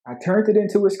I turned it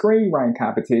into a screenwriting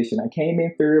competition. I came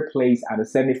in third place out of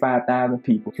 75,000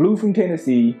 people. Flew from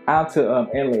Tennessee out to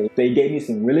LA. They gave me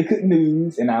some really good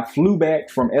news, and I flew back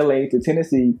from LA to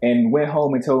Tennessee and went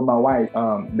home and told my wife,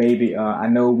 baby, I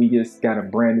know we just got a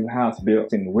brand new house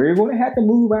built, and we're going to have to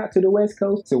move out to the West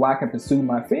Coast so I can pursue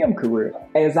my film career.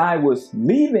 As I was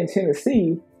leaving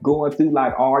Tennessee, going through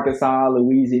like Arkansas,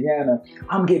 Louisiana,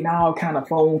 I'm getting all kind of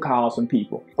phone calls from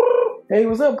people. Hey,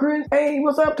 what's up, Chris? Hey,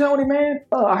 what's up, Tony, man?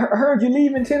 I heard you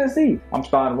leaving Tennessee. I'm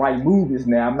starting to write movies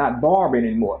now. I'm not barbering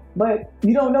anymore. But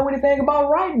you don't know anything about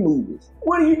writing movies.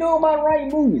 What do you know about writing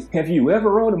movies? Have you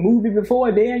ever wrote a movie before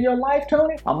a day in your life,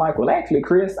 Tony? I'm like, well, actually,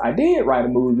 Chris, I did write a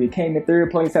movie. It came in third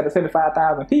place out of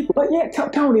 75,000 people. But yeah,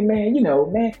 Tony, man,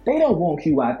 they don't want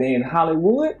you out there in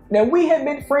Hollywood. Now, we have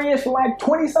been friends for like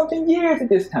 20-something years at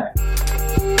this time.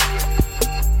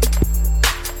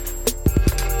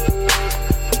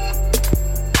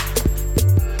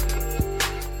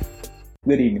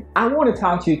 Good evening. I want to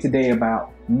talk to you today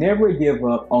about never give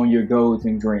up on your goals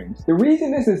and dreams. The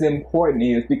reason this is important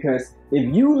is because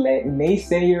if you let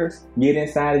naysayers get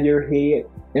inside of your head,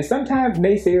 and sometimes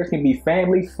naysayers can be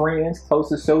family, friends,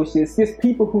 close associates, just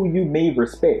people who you may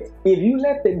respect. If you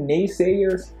let the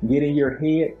naysayers get in your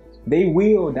head, they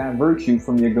will divert you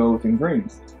from your goals and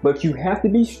dreams. But you have to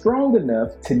be strong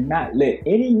enough to not let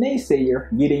any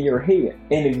naysayer get in your head.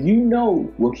 And if you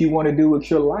know what you want to do with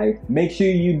your life, make sure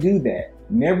you do that.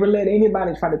 Never let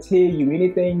anybody try to tell you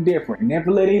anything different.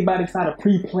 Never let anybody try to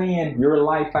pre-plan your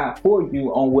life out for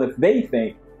you on what they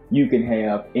think you can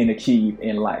have and achieve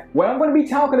in life. What I'm going to be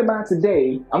talking about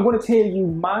today, I'm going to tell you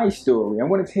my story. I'm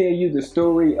going to tell you the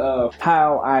story of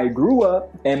how I grew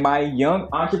up in my young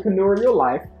entrepreneurial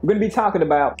life. We're going to be talking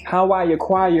about how I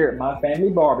acquired my family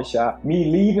barbershop, me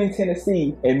leaving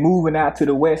Tennessee and moving out to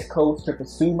the West Coast to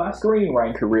pursue my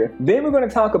screenwriting career. Then we're going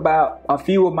to talk about a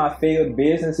few of my failed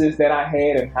businesses that I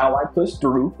had and how I pushed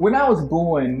through. When I was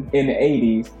born in the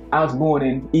 80s, I was born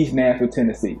in East Nashville,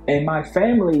 Tennessee, and my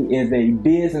family is a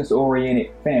business-oriented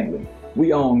family.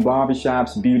 We own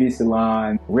barbershops, beauty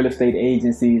salons, real estate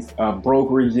agencies,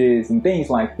 brokerages, and things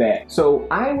like that. So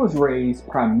I was raised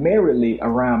primarily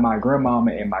around my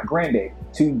grandmama and my granddad,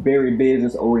 two very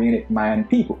business-oriented minded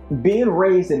people. Being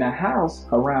raised in a house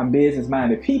around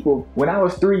business-minded people, when I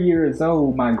was 3 years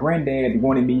old, my granddad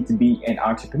wanted me to be an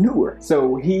entrepreneur.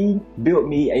 So he built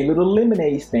me a little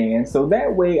lemonade stand so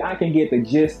that way I can get the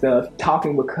gist of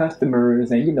talking with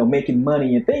customers and, making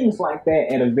money and things like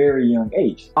that at a very young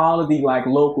age. All of the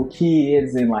local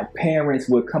kids and parents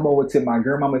would come over to my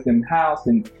grandmama's house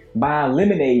and buy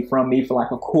lemonade from me for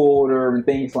a quarter and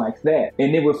things like that.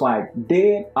 And it was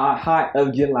dead hot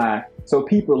of July. So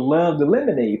people loved the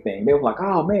lemonade thing. They were like,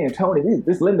 oh man, Tony,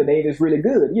 this lemonade is really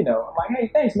good. I'm like,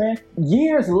 hey, thanks, man.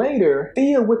 Years later,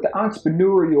 still with the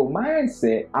entrepreneurial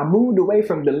mindset, I moved away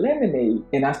from the lemonade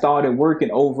and I started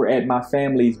working over at my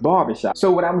family's barbershop.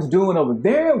 So what I was doing over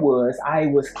there was I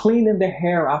was cleaning the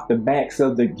hair off the backs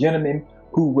of the gentlemen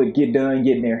who would get done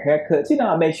getting their haircuts.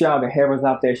 I make sure all the hair was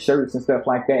off their shirts and stuff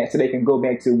like that so they can go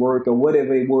back to work or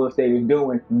whatever it was they was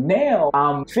doing. Now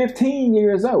I'm 15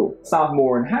 years old,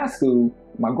 sophomore in high school.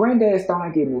 My granddad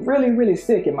started getting really, really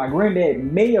sick, and my granddad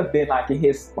may have been in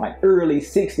his early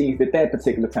 60s at that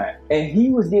particular time. And he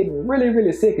was getting really,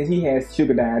 really sick because he has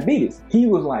sugar diabetes. He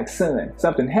was like, son,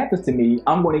 something happens to me,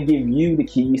 I'm going to give you the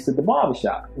keys to the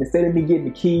barbershop. Instead of me getting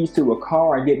the keys to a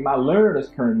car and getting my learner's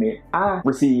permit, I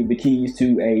received the keys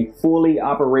to a fully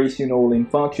operational and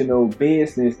functional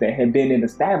business that had been in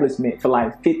establishment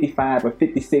for 55 or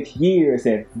 56 years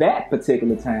at that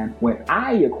particular time when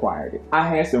I acquired it. I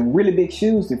had some really big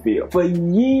shoes to fill. For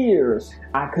years,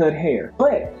 I cut hair,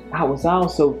 but I was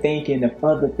also thinking of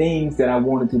other things that I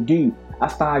wanted to do. I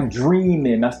started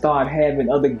dreaming. I started having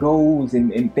other goals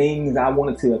and things I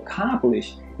wanted to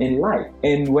accomplish in life.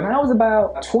 And when I was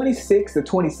about 26 or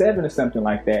 27 or something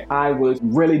like that, I was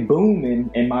really booming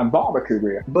in my barber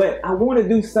career. But I want to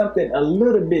do something a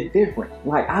little bit different.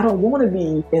 I don't want to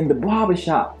be in the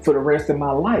barbershop for the rest of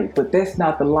my life, but that's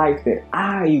not the life that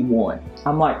I want.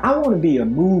 I'm like, I want to be a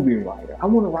movie writer. I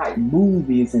want to write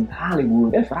movies in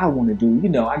Hollywood. That's what I want to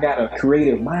do. I got a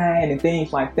creative mind and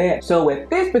things like that. So at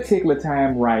this particular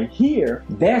time right here,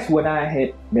 that's when I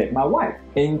had met my wife.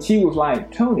 And she was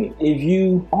like, Tony, if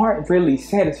you aren't really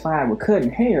satisfied with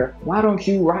cutting hair, why don't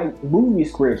you write movie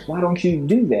scripts? Why don't you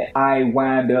do that? I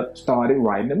started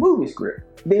writing a movie script.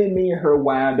 Then me and her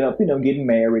wound up, getting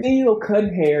married, still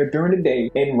cutting hair during the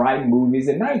day and writing movies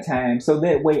at nighttime, so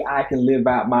that way I can live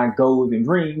out my goals and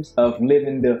dreams of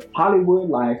living the Hollywood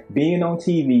life, being on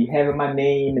TV, having my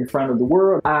name in front of the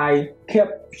world. I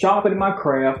kept sharpening my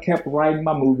craft, kept writing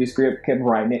my movie script, kept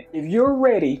writing it. If you're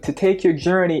ready to take your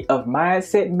journey of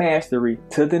mindset mastery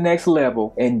to the next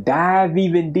level and dive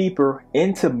even deeper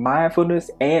into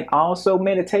mindfulness and also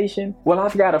meditation, well,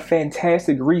 I've got a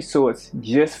fantastic resource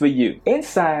just for you.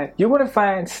 Inside, you're going to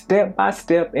find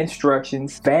step-by-step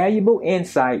instructions, valuable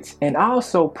insights, and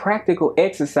also practical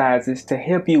exercises to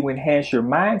help you enhance your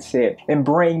mindset and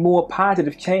bring more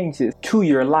positive changes to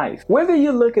your life. Whether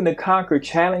you're looking to conquer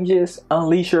challenges,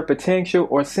 unleash your potential,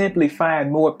 or simply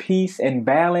find more peace and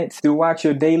balance throughout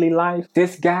your daily life,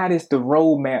 this guide is the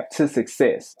roadmap to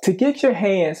success. To get your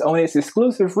hands on this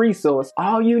exclusive resource,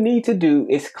 all you need to do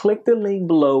is click the link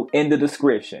below in the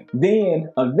description.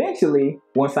 Then, eventually,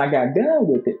 once I got done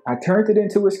with it, I turned it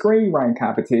into a screenwriting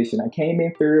competition. I came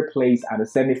in 3rd place out of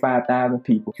 75,000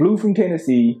 people. Flew from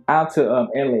Tennessee out to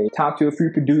LA, talked to a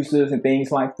few producers and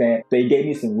things like that. They gave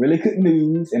me some really good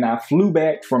news, and I flew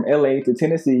back from LA to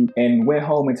Tennessee and went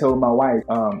home and told my wife,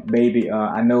 baby,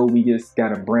 I know we just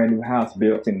got a brand new house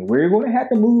built and we're going to have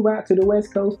to move out to the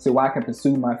West Coast so I can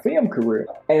pursue my film career.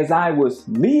 As I was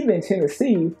leaving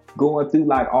Tennessee, going through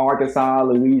like Arkansas,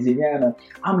 Louisiana,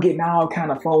 I'm getting all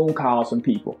kind of phone calls from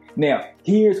people. Now,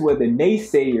 here's where the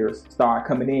naysayers start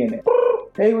coming in at.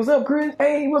 Hey, what's up, Chris?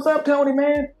 Hey, what's up, Tony,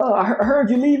 man? I heard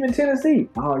you leaving Tennessee.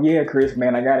 Oh yeah, Chris,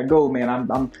 man, I gotta go, man.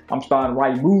 I'm starting to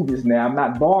write movies now. I'm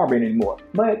not barbering anymore.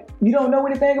 But you don't know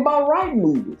anything about writing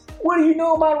movies. What do you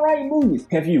know about writing movies?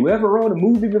 Have you ever wrote a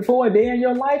movie before a day in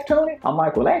your life, Tony? I'm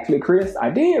like, well, actually, Chris, I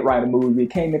did write a movie.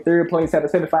 It came in 3rd place out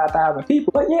of 75,000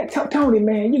 people. But yeah, Tony,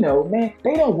 man, man,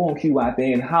 they don't want you out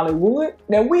there in Hollywood.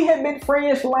 Now, we have been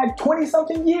friends for like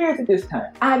 20-something years at this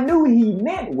time. I knew he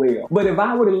meant well. But if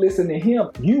I would have listened to him,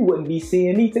 you wouldn't be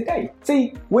seeing me today.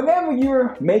 See, whenever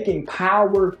you're making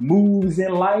power moves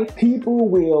in life, people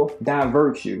will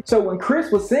divert you. So when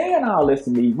Chris was saying all this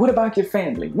to me, what about your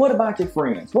family? What about your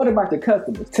friends? What about your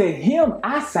customers? To him,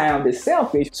 I sounded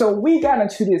selfish. So we got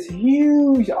into this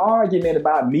huge argument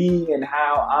about me and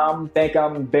how I think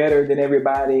I'm better than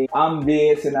everybody. I'm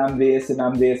this and I'm this and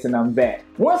I'm this and I'm that.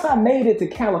 Once I made it to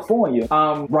California,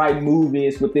 writing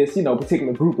movies with this,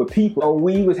 particular group of people,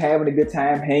 we was having a good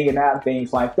time hanging out,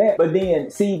 things like that. But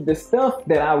then, see, the stuff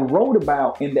that I wrote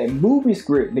about in that movie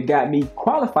script that got me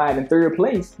qualified in 3rd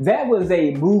place, that was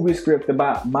a movie script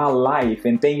about my life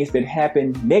and things that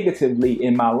happened negatively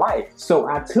in my life. So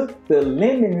I took the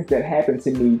lemons that happened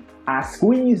to me, I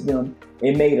squeezed them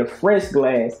and made a fresh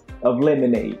glass of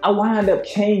lemonade. I wound up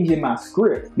changing my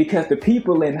script because the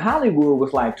people in Hollywood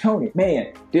was like, Tony,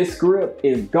 man, this script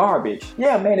is garbage.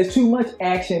 Yeah, man, it's too much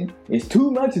action. It's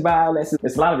too much violence.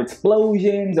 It's a lot of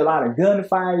explosions, a lot of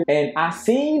gunfire. And I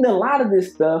seen a lot of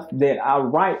this stuff that I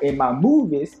write in my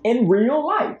movies in real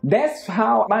life. That's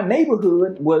how my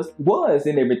neighborhood was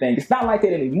and everything. It's not like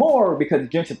that anymore because of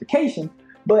gentrification.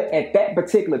 But at that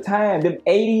particular time, them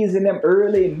 80s and them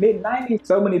early and mid 90s,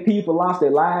 so many people lost their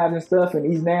lives and stuff in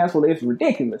East Nashville. It's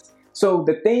ridiculous. So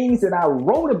the things that I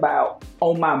wrote about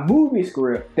on my movie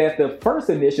script that the first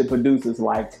initial producers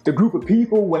liked, the group of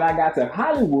people when I got to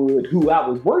Hollywood who I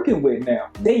was working with now,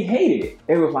 they hated it.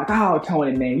 It was like, oh,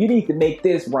 Tony, man, you need to make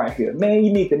this right here. Man,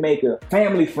 you need to make a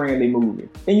family-friendly movie.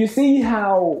 And you see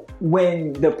how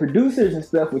when the producers and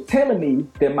stuff were telling me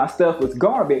that my stuff was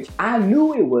garbage, I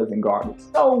knew it wasn't garbage.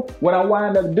 So what I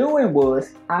wound up doing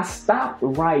was I stopped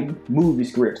writing movie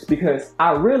scripts because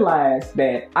I realized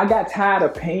that I got tired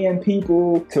of paying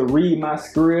people to read my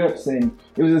scripts, and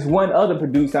it was this one other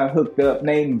producer I hooked up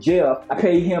named Jeff. I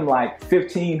paid him like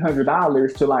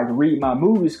 $1,500 to like read my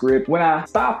movie script. When I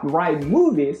stopped writing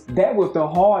movies, that was the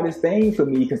hardest thing for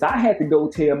me because I had to go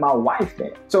tell my wife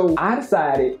that. So I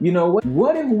decided, you know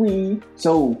what if we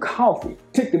sold coffee?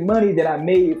 Took the money that I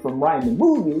made from writing the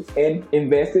movies and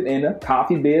invested in a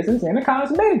coffee business and a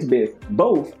cosmetics business,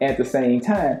 both at the same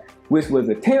time, which was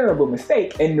a terrible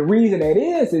mistake. And the reason that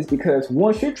is because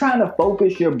once you're trying to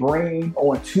focus your brain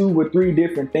on 2 or 3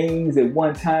 different things at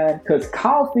one time, because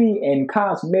coffee and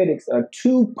cosmetics are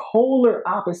 2 polar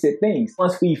opposite things.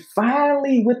 Once we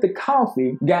finally, with the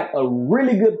coffee, got a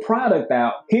really good product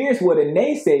out, here's where the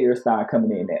naysayers start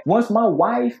coming in at. Once my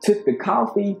wife took the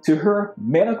coffee to her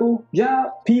medical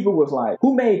job, people was like,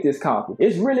 who made this coffee?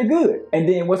 It's really good. And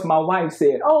then once my wife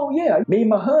said, oh yeah, me and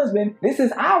my husband, this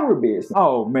is our business.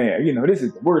 Oh man, this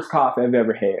is the worst coffee I've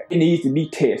ever had. It needs to be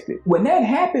tested. When that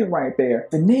happened right there,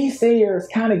 the naysayers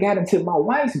kind of got into my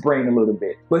wife's brain a little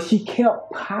bit, but she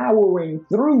kept powering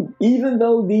through, even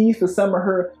though these were some of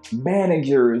her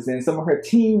managers and some of her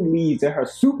team leads and her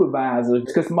supervisors,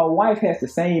 because my wife has the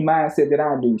same mindset that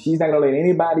I do. She's not gonna let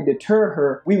anybody deter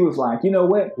her. We was like, you know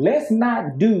what? Let's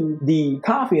not do the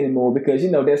coffee anymore because,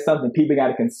 that's something people got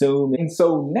to consume. And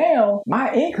so now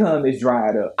my income is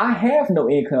dried up. I have no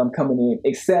income coming in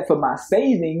except for my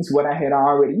savings, what I had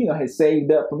already, had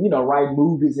saved up from, writing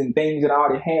movies and things that I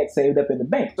already had saved up in the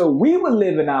bank. So we were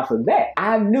living off of that.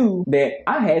 I knew that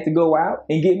I had to go out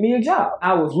and get me a job.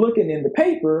 I was looking in the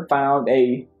paper, found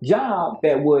a job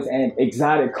that was an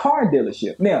exotic car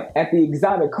dealership. Now, at the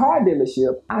exotic car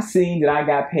dealership, I seen that I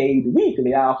got paid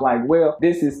weekly. I was like, well,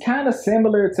 this is kind of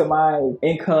similar to my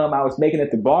income I was making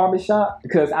at the barbershop,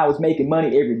 because I was making money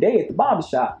every day at the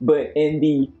barbershop. But in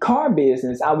the car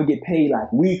business, I would get paid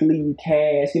like weekly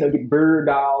cash, get bird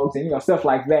dogs and, stuff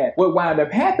like that. What wound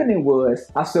up happening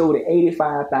was I sold an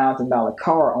 $85,000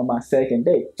 car on my second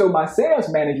day. So my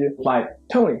sales manager was like,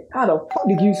 Tony, how the fuck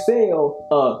did you sell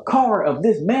a car of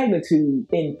this magnitude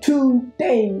in 2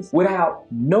 days without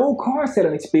no car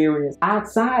selling experience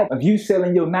outside of you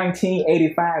selling your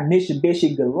 1985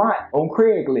 Mitsubishi Galant on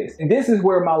Craigslist? And this is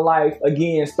where my life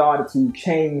again started to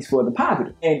change for the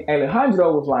positive. And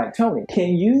Alejandro was like, Tony,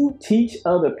 can you teach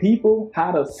other people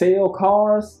how to sell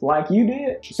cars like you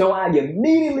did? So I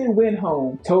immediately went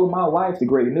home, told my wife the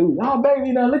great news. Oh,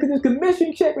 baby, look at this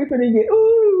commission check we finna get.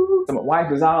 Ooh. So my wife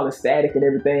was all ecstatic and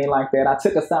everything like that. I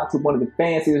took us out to one of the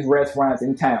fanciest restaurants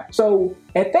in town. So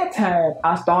at that time,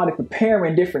 I started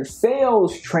preparing different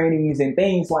sales trainings and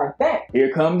things like that.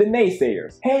 Here come the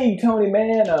naysayers. Hey, Tony,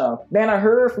 man, I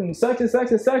heard from such and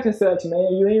such and such and such,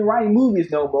 man. You ain't writing movies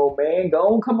no more, man. Go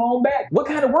on, come on back. What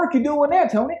kind of work you doing there,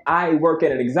 Tony? I work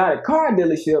at an exotic car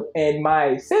dealership, and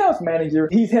my sales manager,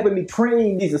 he's helping me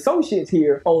train these associates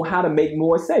here on how to make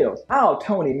more sales. Oh,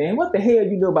 Tony, man, what the hell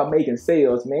you know about making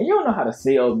sales, man? You don't know how to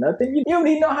sell nothing. You don't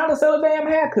even know how to sell a damn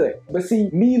haircut. But see,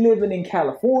 me living in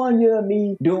California,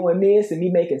 me doing this and me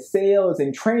making sales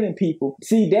and training people,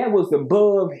 see, that was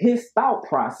above his thought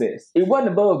process. It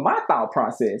wasn't above my thought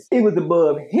process. It was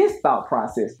above his thought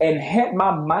process. And had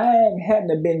my mind hadn't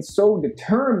have been so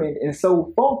determined and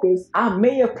so focused, I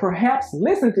may have perhaps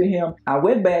listened to him. I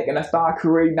went back and I started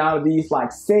creating all of these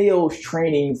like sales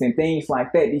trainings and things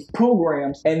like that, these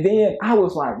programs. And then I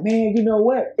was like, man, you know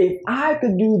what? If I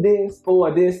could do this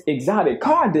for this exotic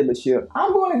car dealership,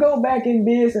 I'm going to go back in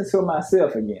business for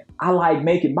myself again. I like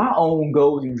making my own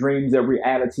goals and dreams a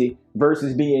reality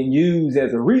versus being used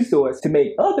as a resource to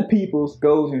make other people's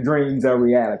goals and dreams a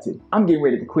reality. I'm getting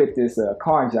ready to quit this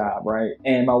car job, right?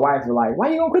 And my wife was like,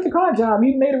 why you gonna quit the car job?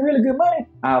 You made a really good money.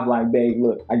 I was like, babe,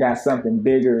 look, I got something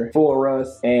bigger for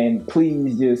us, and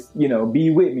please just, be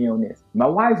with me on this. My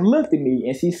wife looked at me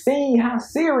and she seen how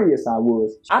serious I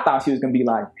was. I thought she was gonna be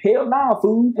like, hell no,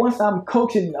 fool. Once I'm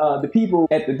coaching the people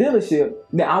at the dealership,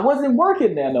 now I wasn't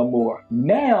working there no more.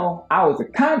 Now I was a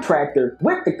contractor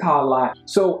with the car lot.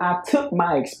 So I took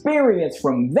my experience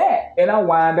from that and I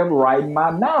wound up writing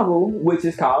my novel, which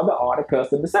is called The Art of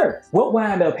Customer Service. What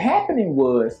wound up happening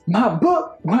was my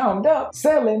book wound up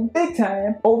selling big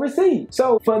time overseas.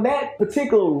 So for that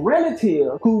particular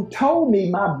relative who told me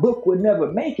my book would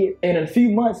never make it, and a few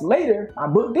months later, my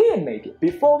book did make it.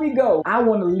 Before we go, I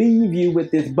want to leave you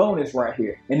with this bonus right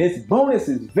here. And this bonus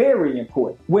is very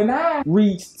important. When I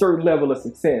reached a certain level of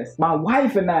success, my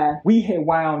wife and I, we had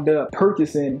wound up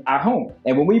purchasing our home.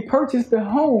 And when we purchased the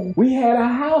home, we had a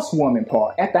housewarming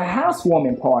party. At the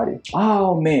housewarming party,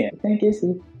 oh man, I think it's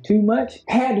too much.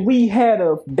 Had we had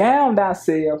downed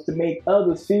ourselves to make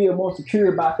others feel more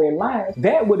secure about their lives,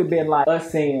 that would have been like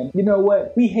us saying, you know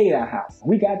what, we hate our house.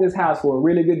 We got this house for a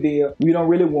really good deal. We don't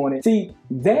really want it. See,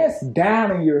 that's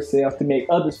downing yourself to make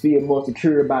others feel more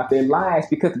secure about their lives,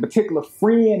 because the particular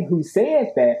friend who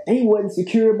said that, they wasn't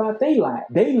secure about their life.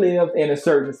 They lived in a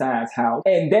certain size house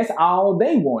and that's all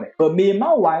they wanted. But me and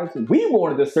my wife, we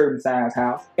wanted a certain size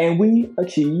house and we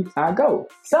achieved our goal.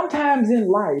 Sometimes in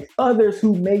life, others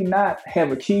who may not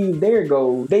have achieved their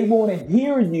goals, they want to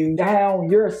hear you down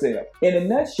yourself. In a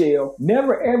nutshell,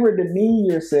 never ever demean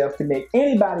yourself to make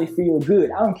anybody feel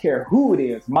good. I don't care who it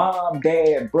is, mom,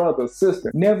 dad, brother, sister.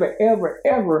 Never ever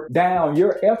ever down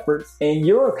your efforts and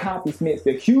your accomplishments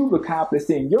that you've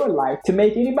accomplished in your life to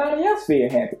make anybody else feel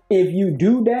happy. If you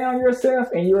do down yourself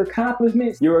and your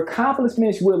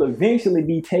accomplishments will eventually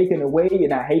be taken away.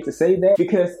 And I hate to say that,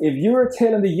 because if you're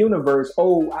telling the universe,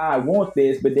 oh, I want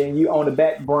this, but then you on the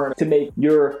back back burner to make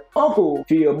your uncle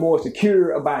feel more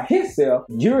secure about himself.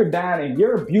 You're down in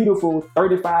your beautiful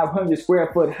 3,500 square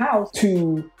foot house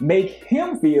to make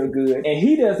him feel good, and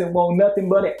he doesn't want nothing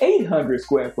but an 800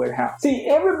 square foot house. See,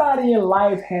 everybody in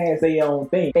life has their own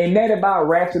thing, and that about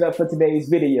wraps it up for today's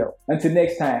video. Until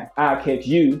next time, I'll catch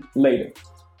you later.